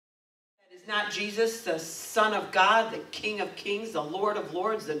Is not Jesus the Son of God, the King of Kings, the Lord of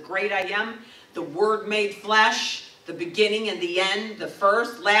Lords, the great I am, the Word made flesh, the beginning and the end, the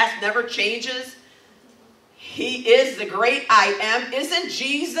first, last, never changes? He is the great I am. Isn't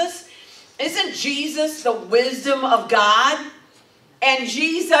Jesus the wisdom of God? And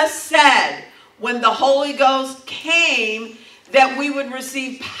Jesus said, when the Holy Ghost came, that we would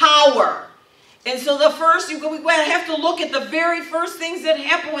receive power. And so we have to look at the very first things that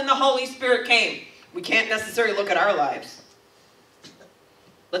happened when the Holy Spirit came. We can't necessarily look at our lives.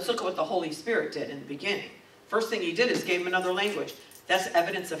 Let's look at what the Holy Spirit did in the beginning. First thing he did is gave him another language. That's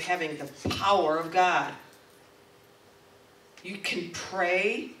evidence of having the power of God. You can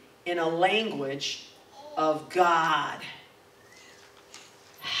pray in a language of God.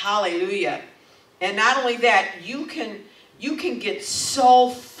 Hallelujah. And not only that, you can get so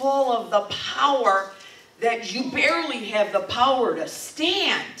full of the power that you barely have the power to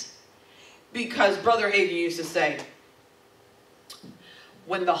stand. Because Brother Hagin used to say,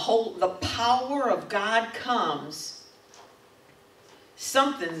 when the power of God comes,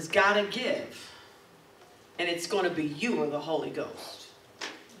 something's got to give. And it's going to be you or the Holy Ghost.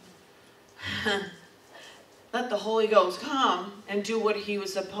 Let the Holy Ghost come and do what he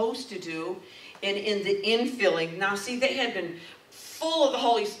was supposed to do. And in the infilling, now see, they had been full of the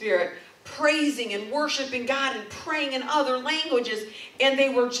Holy Spirit, praising and worshiping God and praying in other languages. And they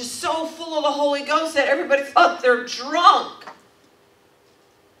were just so full of the Holy Ghost that everybody thought they're drunk.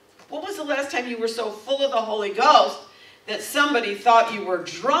 When was the last time you were so full of the Holy Ghost that somebody thought you were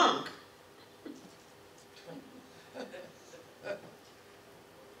drunk?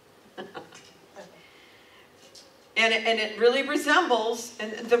 And it really resembles,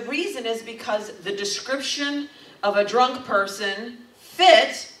 and the reason is because the description of a drunk person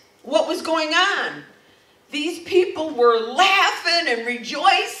fit what was going on. These people were laughing and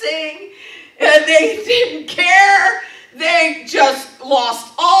rejoicing, and they didn't care. They just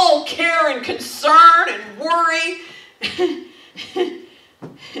lost all care and concern and worry.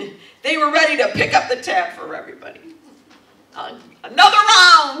 They were ready to pick up the tab for everybody. Another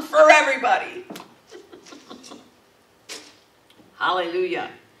round for everybody.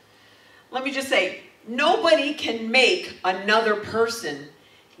 Hallelujah. Let me just say, nobody can make another person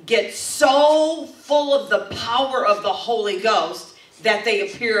get so full of the power of the Holy Ghost that they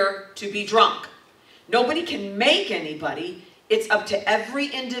appear to be drunk. Nobody can make anybody. It's up to every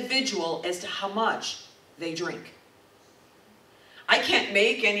individual as to how much they drink. I can't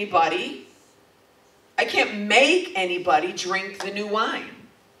make anybody drink the new wine.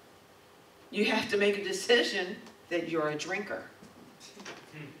 You have to make a decision that you're a drinker.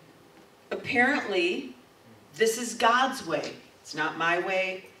 Apparently, this is God's way. It's not my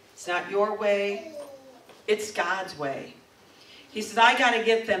way. It's not your way. It's God's way. He says, I got to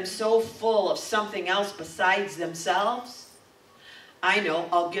get them so full of something else besides themselves. I know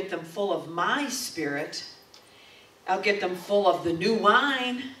I'll get them full of my spirit. I'll get them full of the new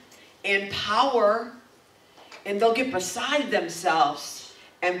wine and power. And they'll get beside themselves.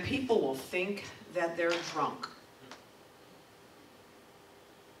 And people will think that they're drunk.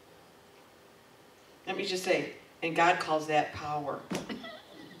 Let me just say, and God calls that power.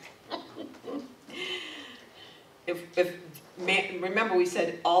 Remember we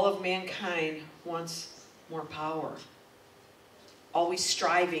said all of mankind wants more power. Always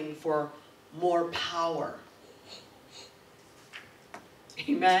striving for more power.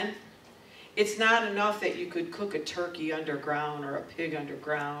 Amen? It's not enough that you could cook a turkey underground or a pig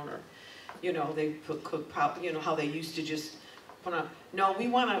underground, or, they cook, how they used to just put on. No,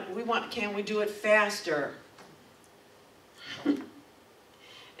 can we do it faster?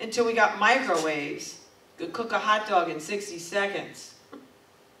 Until we got microwaves. Could cook a hot dog in 60 seconds.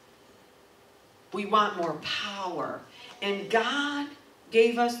 We want more power. And God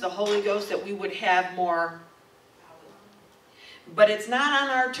gave us the Holy Ghost that we would have more. But it's not on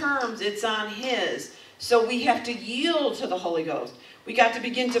our terms, it's on His. So we have to yield to the Holy Ghost. We got to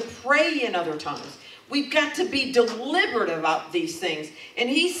begin to pray in other tongues. We've got to be deliberate about these things. And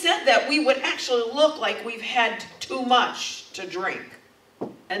He said that we would actually look like we've had too much to drink.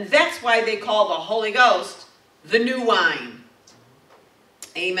 And that's why they call the Holy Ghost the new wine.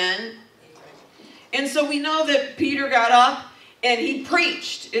 Amen? And so we know that Peter got up and he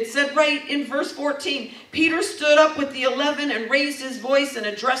preached. It said right in verse 14, Peter stood up with the 11 and raised his voice and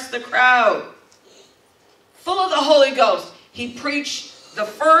addressed the crowd. Full of the Holy Ghost, he preached the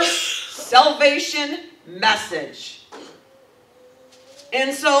first salvation message.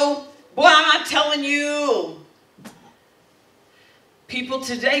 And so, boy, I'm not telling you, People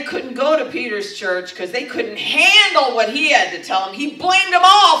today couldn't go to Peter's church because they couldn't handle what he had to tell them. He blamed them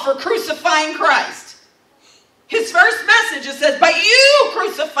all for crucifying Christ. His first message, it says, but you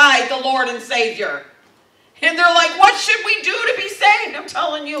crucified the Lord and Savior. And they're like, what should we do to be saved? I'm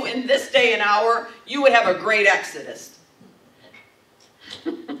telling you, in this day and hour, you would have a great exodus.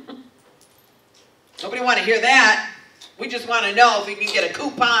 Nobody want to hear that. We just want to know if we can get a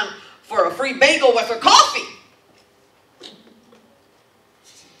coupon for a free bagel with our coffee.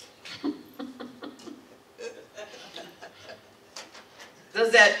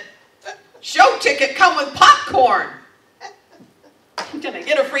 Does that show ticket come with popcorn? Can I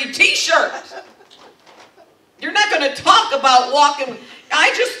get a free t-shirt? You're not going to talk about walking.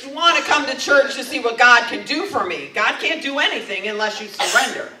 I just want to come to church to see what God can do for me. God can't do anything unless you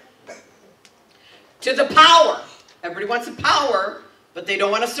surrender to the power. Everybody wants the power, but they don't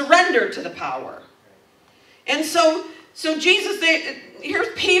want to surrender to the power. And so Jesus, here's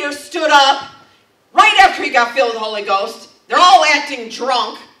Peter stood up right after he got filled with the Holy Ghost. They're all acting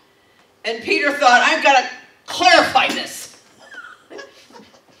drunk. And Peter thought, I've got to clarify this.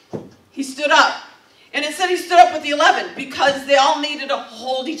 He stood up. And it said he stood up with the 11 because they all needed to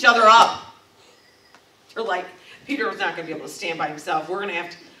hold each other up. They're like, Peter was not going to be able to stand by himself. We're going to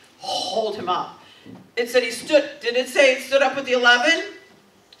have to hold him up. It said he stood, did it say he stood up with the 11?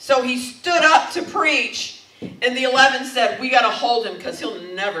 So he stood up to preach. And the 11 said, we got to hold him because he'll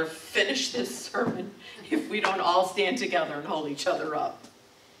never finish this sermon if we don't all stand together and hold each other up.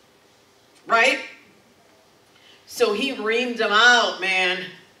 Right? So he reamed them out, man.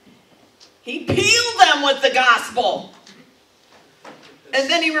 He peeled them with the gospel. And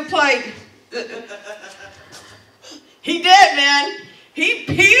then he replied, he did, man. He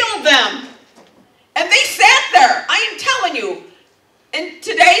peeled them. And they sat there. I am telling you, in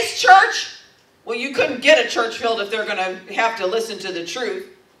today's church, well, you couldn't get a church filled if they're going to have to listen to the truth.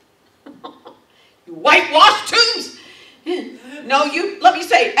 You whitewashed tombs. No, let me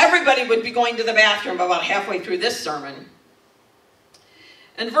say, everybody would be going to the bathroom about halfway through this sermon.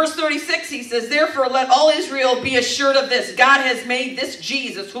 In verse 36, he says, therefore let all Israel be assured of this. God has made this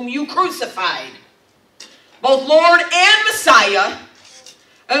Jesus, whom you crucified, both Lord and Messiah.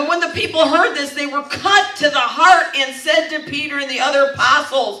 And when the people heard this, they were cut to the heart and said to Peter and the other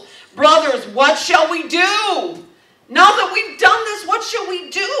apostles, brothers, what shall we do? Now that we've done this, what shall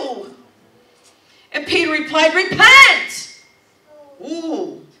we do? And Peter replied, repent.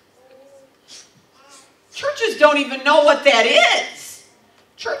 Ooh. Churches don't even know what that is.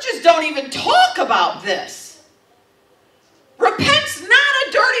 Churches don't even talk about this. Repent's not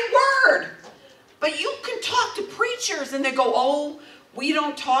a dirty word. But you can talk to preachers and they go, oh, we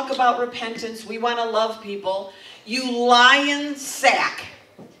don't talk about repentance. We want to love people. You lying sack.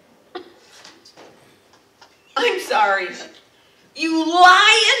 I'm sorry. You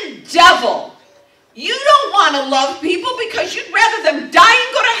lying devil. You don't want to love people because you'd rather them die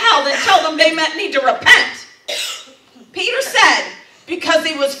and go to hell than tell them they need to repent. Peter said, because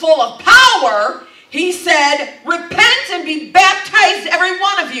he was full of power, he said, repent and be baptized, every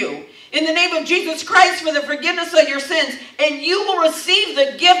one of you, in the name of Jesus Christ for the forgiveness of your sins, and you will receive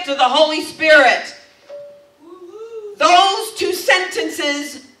the gift of the Holy Spirit. Those two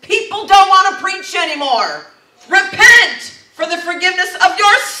sentences, people don't want to preach anymore. Repent for the forgiveness of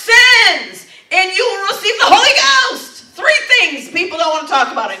your sins, and you will receive the Holy Ghost. 3 things people don't want to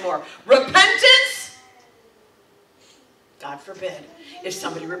talk about anymore. Repentance. God forbid if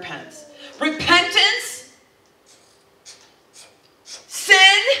somebody repents. Repentance.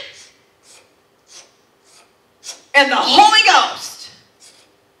 Sin. And the Holy Ghost.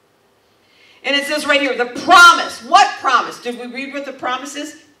 And it says right here, the promise. What promise? Did we read what the promise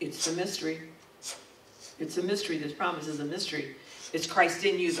is? It's a mystery. It's a mystery. This promise is a mystery. It's Christ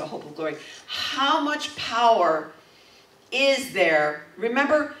in you, the hope of glory. How much power is there?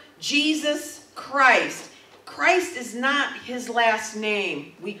 Remember, Jesus Christ. Christ is not his last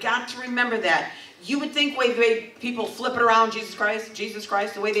name. We got to remember that. You would think the way people flip it around, Jesus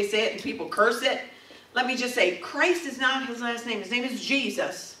Christ, the way they say it, and people curse it. Let me just say, Christ is not his last name. His name is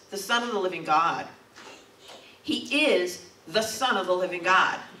Jesus, the Son of the living God. He is the Son of the living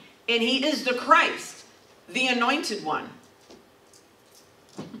God. And he is the Christ, the anointed one.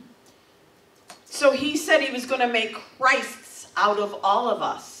 So he said he was going to make Christs out of all of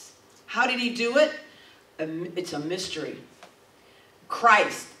us. How did he do it? It's a mystery.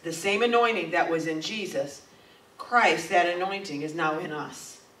 Christ, the same anointing that was in Jesus, Christ, that anointing is now in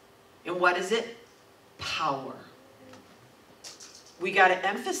us. And what is it? Power. We got to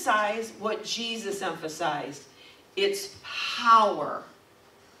emphasize what Jesus emphasized. It's power.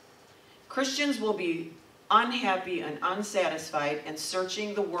 Christians will be unhappy and unsatisfied and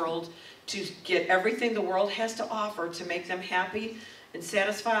searching the world to get everything the world has to offer to make them happy and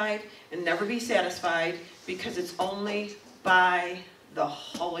satisfied and never be satisfied, because it's only by the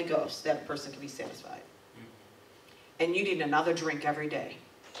Holy Ghost that a person can be satisfied. And you need another drink every day.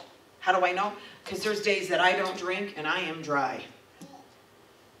 How do I know? Because there's days that I don't drink and I am dry.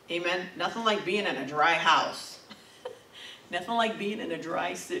 Amen? Nothing like being in a dry house. Nothing like being in a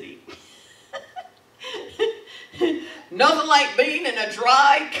dry city. Nothing like being in a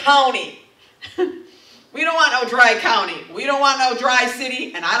dry county. We don't want no dry county. We don't want no dry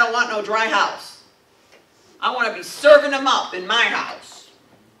city, and I don't want no dry house. I want to be serving them up in my house.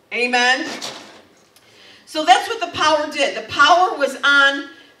 Amen? So that's what the power did. The power was on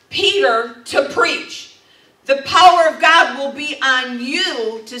Peter to preach. The power of God will be on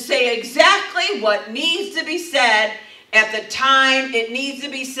you to say exactly what needs to be said at the time it needs to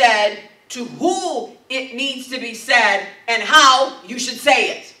be said, to who it needs to be said, and how you should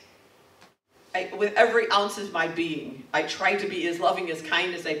say it. With every ounce of my being, I try to be as loving, as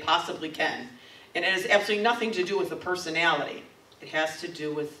kind as I possibly can. And it has absolutely nothing to do with the personality. It has to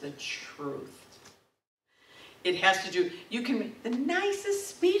do with the truth. It has to do, you can meet the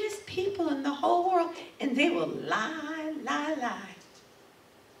nicest, sweetest people in the whole world, and they will lie, lie, lie.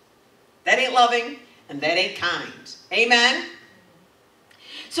 That ain't loving, and that ain't kind. Amen?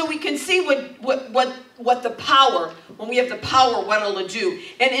 So we can see what the power, when we have the power, what it'll do.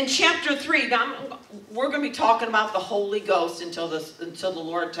 And in chapter 3, now we're going to be talking about the Holy Ghost until the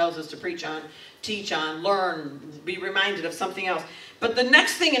Lord tells us to preach on, teach on, learn, be reminded of something else. But the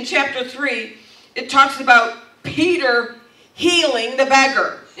next thing in chapter 3, it talks about Peter healing the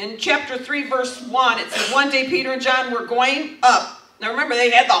beggar. In chapter 3, verse 1, it says, one day Peter and John were going up. Now remember, they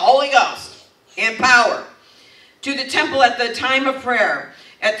had the Holy Ghost and power. To the temple at the time of prayer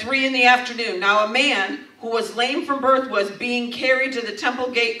at 3 in the afternoon. Now a man who was lame from birth was being carried to the temple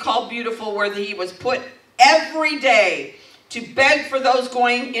gate called Beautiful, where he was put every day to beg for those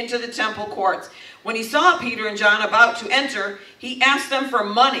going into the temple courts. When he saw Peter and John about to enter, he asked them for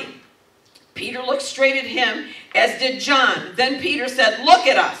money. Peter looked straight at him, as did John. Then Peter said, "Look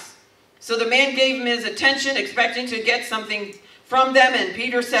at us." So the man gave him his attention, expecting to get something from them. And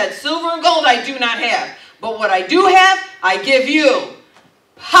Peter said, "Silver and gold I do not have, but what I do have, I give you.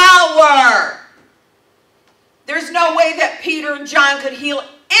 Power." There's no way that Peter and John could heal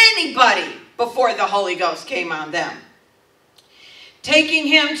anybody before the Holy Ghost came on them. Taking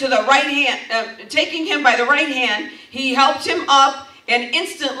him by the right hand, he helped him up, and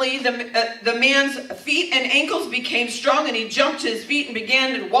instantly the man's feet and ankles became strong, and he jumped to his feet and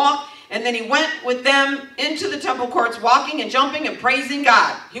began to walk. And then he went with them into the temple courts, walking and jumping and praising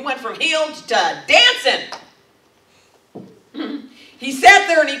God. He went from healed to dancing. He sat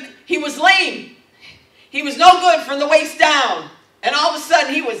there and he was lame. He was no good from the waist down. And all of a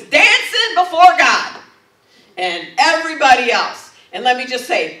sudden he was dancing before God and everybody else. And let me just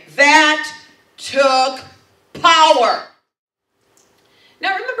say, that took power.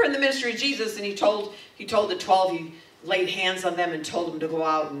 Now remember in the ministry of Jesus, and he told the 12, he laid hands on them and told them to go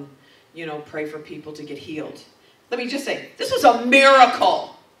out and, pray for people to get healed. Let me just say, this was a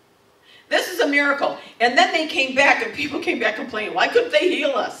miracle. This is a miracle. And then they came back, and people came back complaining, why couldn't they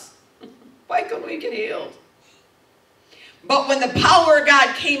heal us? Why couldn't we get healed? But when the power of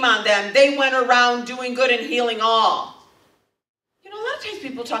God came on them, they went around doing good and healing all. A lot of times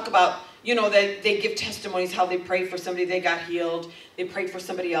people talk about, they give testimonies how they prayed for somebody, they got healed. They prayed for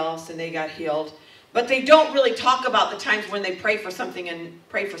somebody else and they got healed. But they don't really talk about the times when they pray for somebody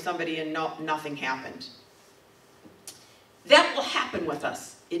and nothing happened. That will happen with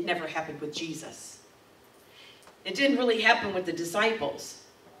us. It never happened with Jesus. It didn't really happen with the disciples.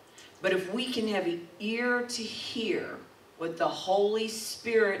 But if we can have an ear to hear what the Holy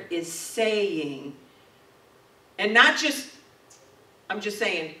Spirit is saying, and not just, I'm just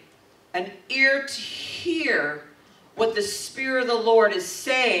saying, an ear to hear what the Spirit of the Lord is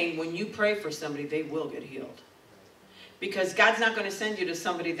saying, when you pray for somebody, they will get healed. Because God's not going to send you to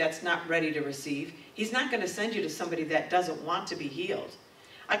somebody that's not ready to receive. He's not going to send you to somebody that doesn't want to be healed.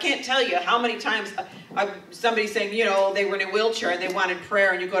 I can't tell you how many times somebody's saying, they were in a wheelchair and they wanted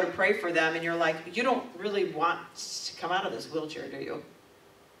prayer, and you go to pray for them and you're like, you don't really want to come out of this wheelchair, do you?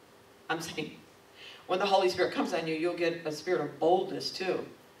 I'm saying, when the Holy Spirit comes on you, you'll get a spirit of boldness too.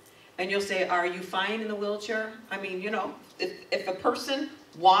 And you'll say, are you fine in the wheelchair? I mean, if a person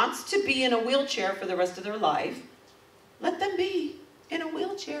wants to be in a wheelchair for the rest of their life, let them be in a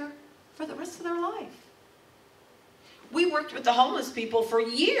wheelchair for the rest of their life. We worked with the homeless people for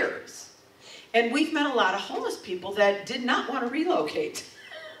years. And we've met a lot of homeless people that did not want to relocate.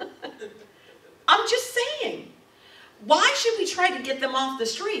 I'm just saying. Why should we try to get them off the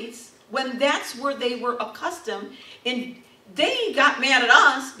streets when that's where they were accustomed? And they got mad at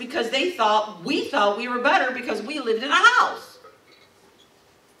us because we thought we were better because we lived in a house.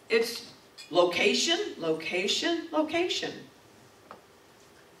 It's location, location, location.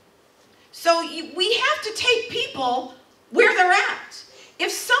 So we have to take people where they're at.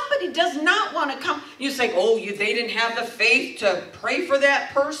 If somebody does not want to come, you say, oh, they didn't have the faith to pray for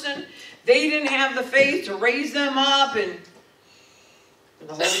that person. They didn't have the faith to raise them up. And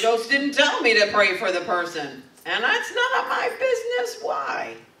the Holy Ghost didn't tell me to pray for the person. And that's none of my business.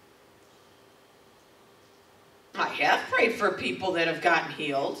 Why? I have prayed for people that have gotten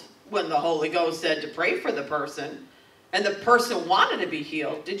healed when the Holy Ghost said to pray for the person. And the person wanted to be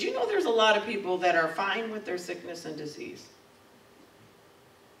healed. Did you know there's a lot of people that are fine with their sickness and disease?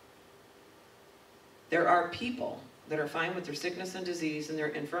 There are people that are fine with their sickness and disease and their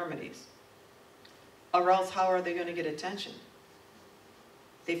infirmities. Or else how are they going to get attention?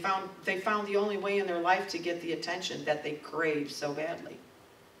 They found the only way in their life to get the attention that they crave so badly.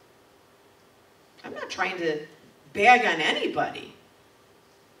 I'm not trying to bag on anybody.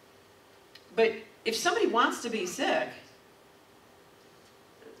 But if somebody wants to be sick,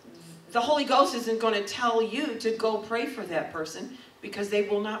 the Holy Ghost isn't going to tell you to go pray for that person because they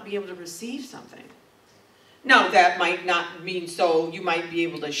will not be able to receive something. Now, that might not mean so you might be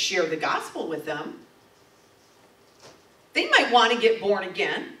able to share the gospel with them. They might want to get born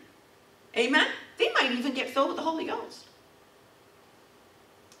again. Amen? They might even get filled with the Holy Ghost.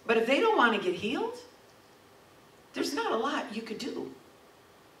 But if they don't want to get healed, there's not a lot you could do.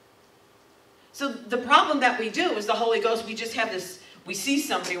 So the problem that we do is the Holy Ghost, we just have this, we see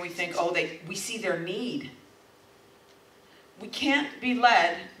somebody and we think, oh, we see their need. We can't be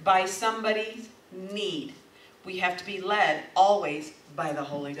led by somebody's need. We have to be led always by the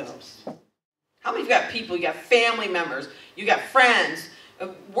Holy Ghost. How many of you got people, you got family members, you got friends,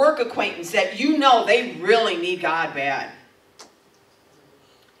 work acquaintances that you know they really need God bad?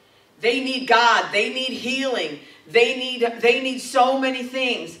 They need God. They need healing. They need so many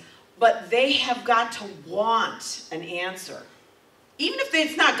things. But they have got to want an answer. Even if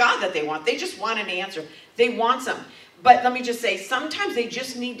it's not God that they want, they just want an answer. They want some. But let me just say, sometimes they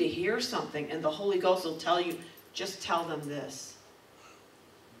just need to hear something, and the Holy Ghost will tell you, just tell them this.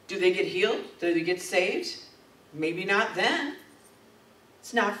 Do they get healed? Do they get saved? Maybe not then.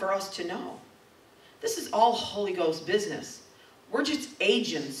 It's not for us to know. This is all Holy Ghost business. We're just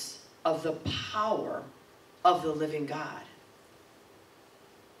agents of the power of the living God.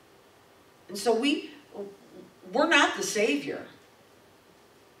 And so we're not the Savior.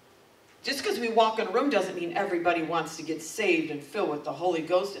 Just because we walk in a room doesn't mean everybody wants to get saved and filled with the Holy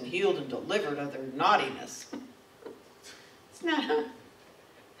Ghost and healed and delivered of their naughtiness. It's not.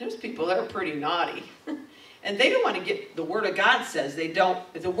 There's people that are pretty naughty. And they don't want to get, the Word of God says they don't,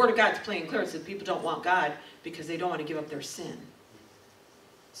 the Word of God's plain and clear. It says people don't want God because they don't want to give up their sin.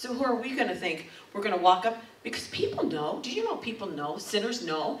 So who are we going to think we're going to walk up? Because people know, do you know people know, sinners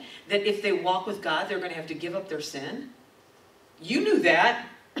know, that if they walk with God, they're going to have to give up their sin? You knew that.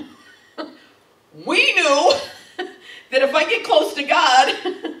 We knew that if I get close to God,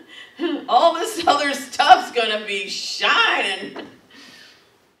 all this other stuff's going to be shining.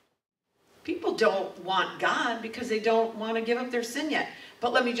 People don't want God because they don't want to give up their sin yet.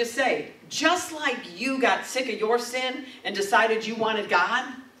 But let me just say, just like you got sick of your sin and decided you wanted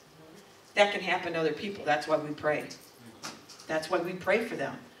God, that can happen to other people. That's why we pray. That's why we pray for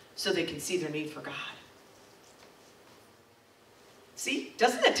them, so they can see their need for God. See,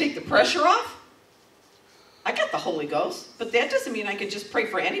 doesn't that take the pressure off? I got the Holy Ghost, but that doesn't mean I can just pray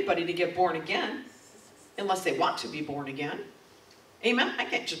for anybody to get born again, unless they want to be born again. Amen? I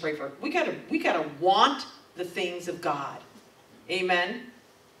can't just pray for it. We gotta want the things of God. Amen?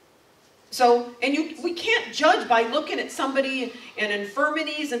 So, and we can't judge by looking at somebody and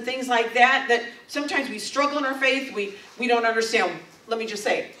infirmities and things like that, that sometimes we struggle in our faith, we don't understand. Let me just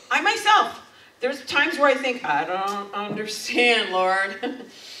say, I myself, there's times where I think, I don't understand, Lord.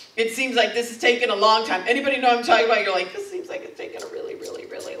 It seems like this is taking a long time. Anybody know what I'm talking about? You're like, this seems like it's taking a really, really,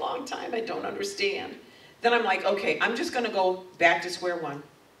 really long time. I don't understand. Then I'm like, okay, I'm just going to go back to square one.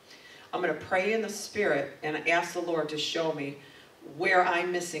 I'm going to pray in the Spirit and ask the Lord to show me where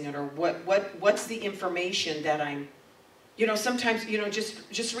I'm missing it, or what's the information that I'm, sometimes,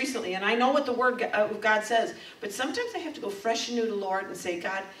 just recently, and I know what the Word of God says, but sometimes I have to go fresh and new to the Lord and say,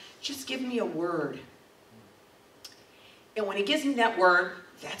 God, just give me a word. And when He gives me that word,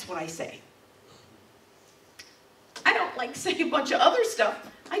 that's what I say. I don't like say a bunch of other stuff.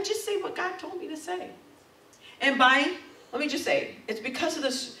 I just say what God told me to say. And let me just say, it's because of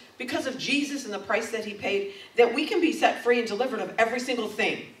this, because of Jesus and the price that he paid, that we can be set free and delivered of every single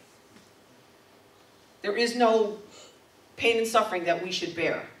thing. There is no pain and suffering that we should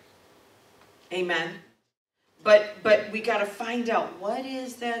bear. Amen. But we got to find out, what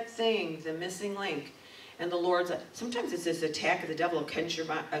is that thing, the missing link? And the Lord's, sometimes it's this attack of the devil against your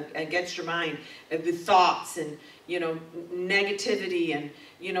mind, with thoughts and, negativity, and,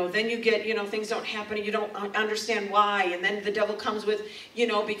 then you get, things don't happen and you don't understand why. And then the devil comes with,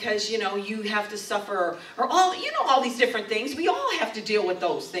 because, you have to suffer, or all, all these different things. We all have to deal with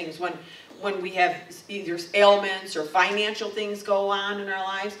those things when we have either ailments or financial things go on in our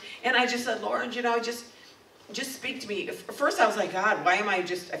lives. And I just said, Lord, just speak to me. At first I was like, God, why am I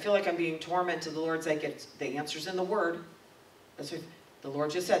feel like I'm being tormented. The Lord's like, the answer's in the Word. That's what the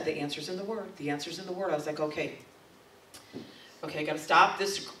Lord just said, the answer's in the Word. The answer's in the Word. I was like, okay, I got to stop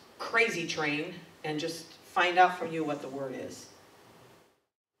this crazy train and just find out from you what the Word is.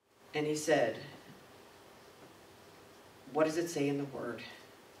 And he said, what does it say in the Word?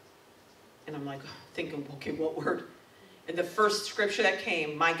 And I'm like, thinking, okay, what word? And the first scripture that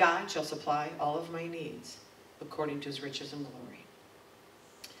came, my God shall supply all of my needs according to his riches and glory.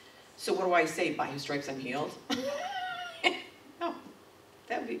 So what do I say? By his stripes I'm healed? No,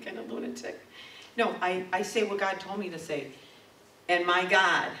 that would be kind of lunatic. No, I say what God told me to say. And my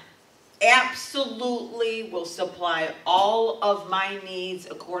God absolutely will supply all of my needs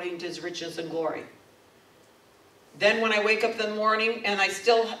according to his riches and glory. Then when I wake up in the morning and I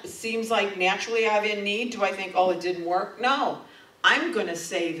still, seems like naturally I'm in need, do I think, oh, it didn't work? No, I'm going to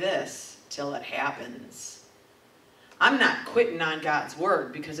say this till it happens. I'm not quitting on God's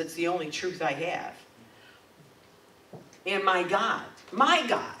word because it's the only truth I have. And my God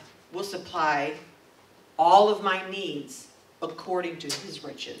will supply all of my needs according to his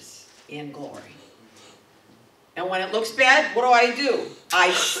riches and glory. And when it looks bad, what do?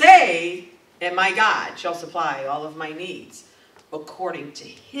 I say, and my God shall supply all of my needs according to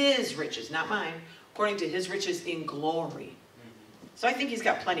his riches, not mine, according to his riches in glory. So I think he's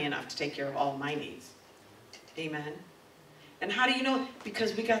got plenty enough to take care of all my needs. Amen. And how do you know?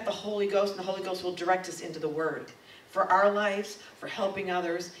 Because we got the Holy Ghost, and the Holy Ghost will direct us into the Word. For our lives, for helping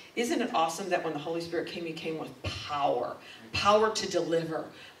others. Isn't it awesome that when the Holy Spirit came, he came with power. Power to deliver.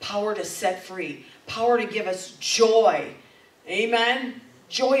 Power to set free. Power to give us joy. Amen.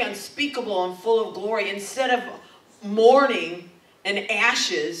 Joy unspeakable and full of glory. Instead of mourning and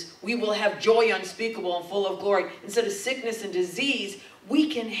ashes, we will have joy unspeakable and full of glory. Instead of sickness and disease, we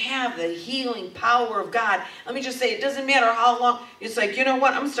can have the healing power of God. Let me just say, it doesn't matter how long. It's like, you know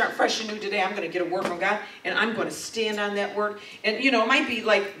what? I'm going to start fresh and new today. I'm going to get a word from God, and I'm going to stand on that word. And, it might be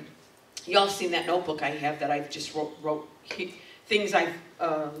like, y'all seen that notebook I have that I've just wrote things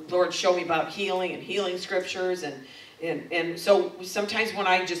Lord showed me about healing and healing scriptures. And so sometimes when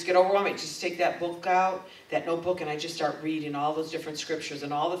I just get overwhelmed, I just take that book out, that notebook, and I just start reading all those different scriptures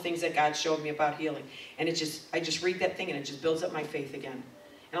and all the things that God showed me about healing. And I just read that thing, and it just builds up my faith again.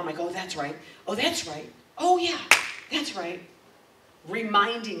 And I'm like, oh, that's right. Oh, that's right. Oh, yeah, that's right.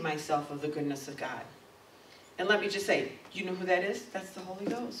 Reminding myself of the goodness of God. And let me just say, you know who that is? That's the Holy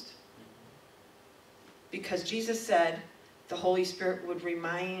Ghost. Because Jesus said the Holy Spirit would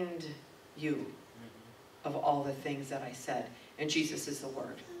remind you of all the things that I said. And Jesus is the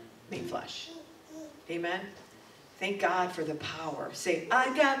Word made flesh. Amen? Thank God for the power. Say,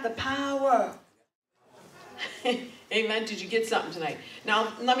 I got the power. Amen? Did you get something tonight?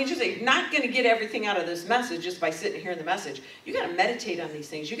 Now, let me just say, you're not going to get everything out of this message just by sitting here in the message. You got to meditate on these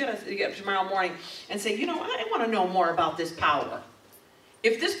things. You got to get up tomorrow morning and say, I want to know more about this power.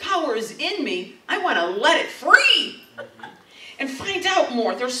 If this power is in me, I want to let it free. And find out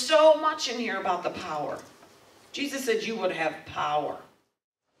more. There's so much in here about the power. Jesus said you would have power.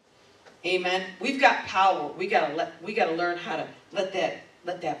 Amen. We've got power. We got to learn how to let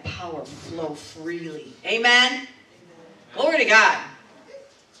that power flow freely. Amen. Glory to God.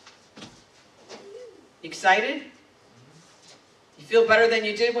 You excited? You feel better than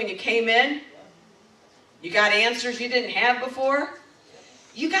you did when you came in? You got answers you didn't have before?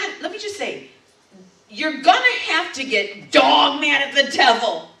 Let me just say, you're going to have to get dog mad at the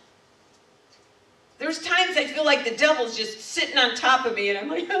devil. There's times I feel like the devil's just sitting on top of me, and I'm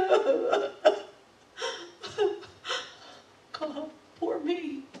like, oh, poor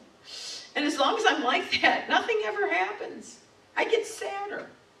me. And as long as I'm like that, nothing ever happens. I get sadder.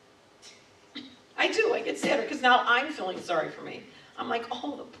 I do. I get sadder because now I'm feeling sorry for me. I'm like,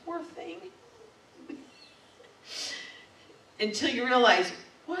 oh, the poor thing. Until you realize,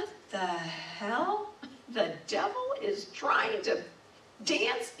 what the hell? The devil is trying to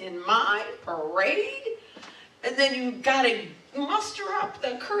dance in my parade? And then you got to muster up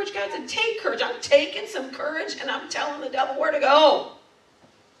the courage. God said, take courage. I'm taking some courage, and I'm telling the devil where to go.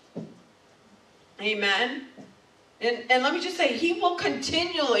 Amen. And let me just say, he will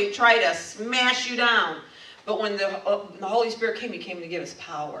continually try to smash you down. But when the Holy Spirit came, he came to give us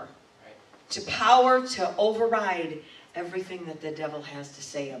power. Power to override everything that the devil has to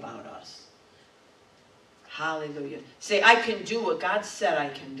say about us. Hallelujah. Say, I can do what God said I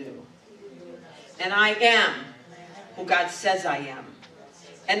can do. And I am who God says I am.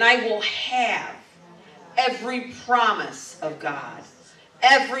 And I will have every promise of God.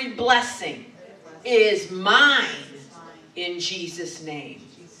 Every blessing is mine in Jesus' name.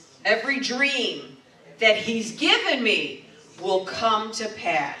 Every dream that he's given me will come to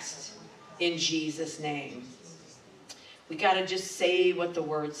pass in Jesus' name. We got to just say what the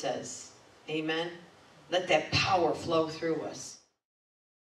word says. Amen. Let that power flow through us.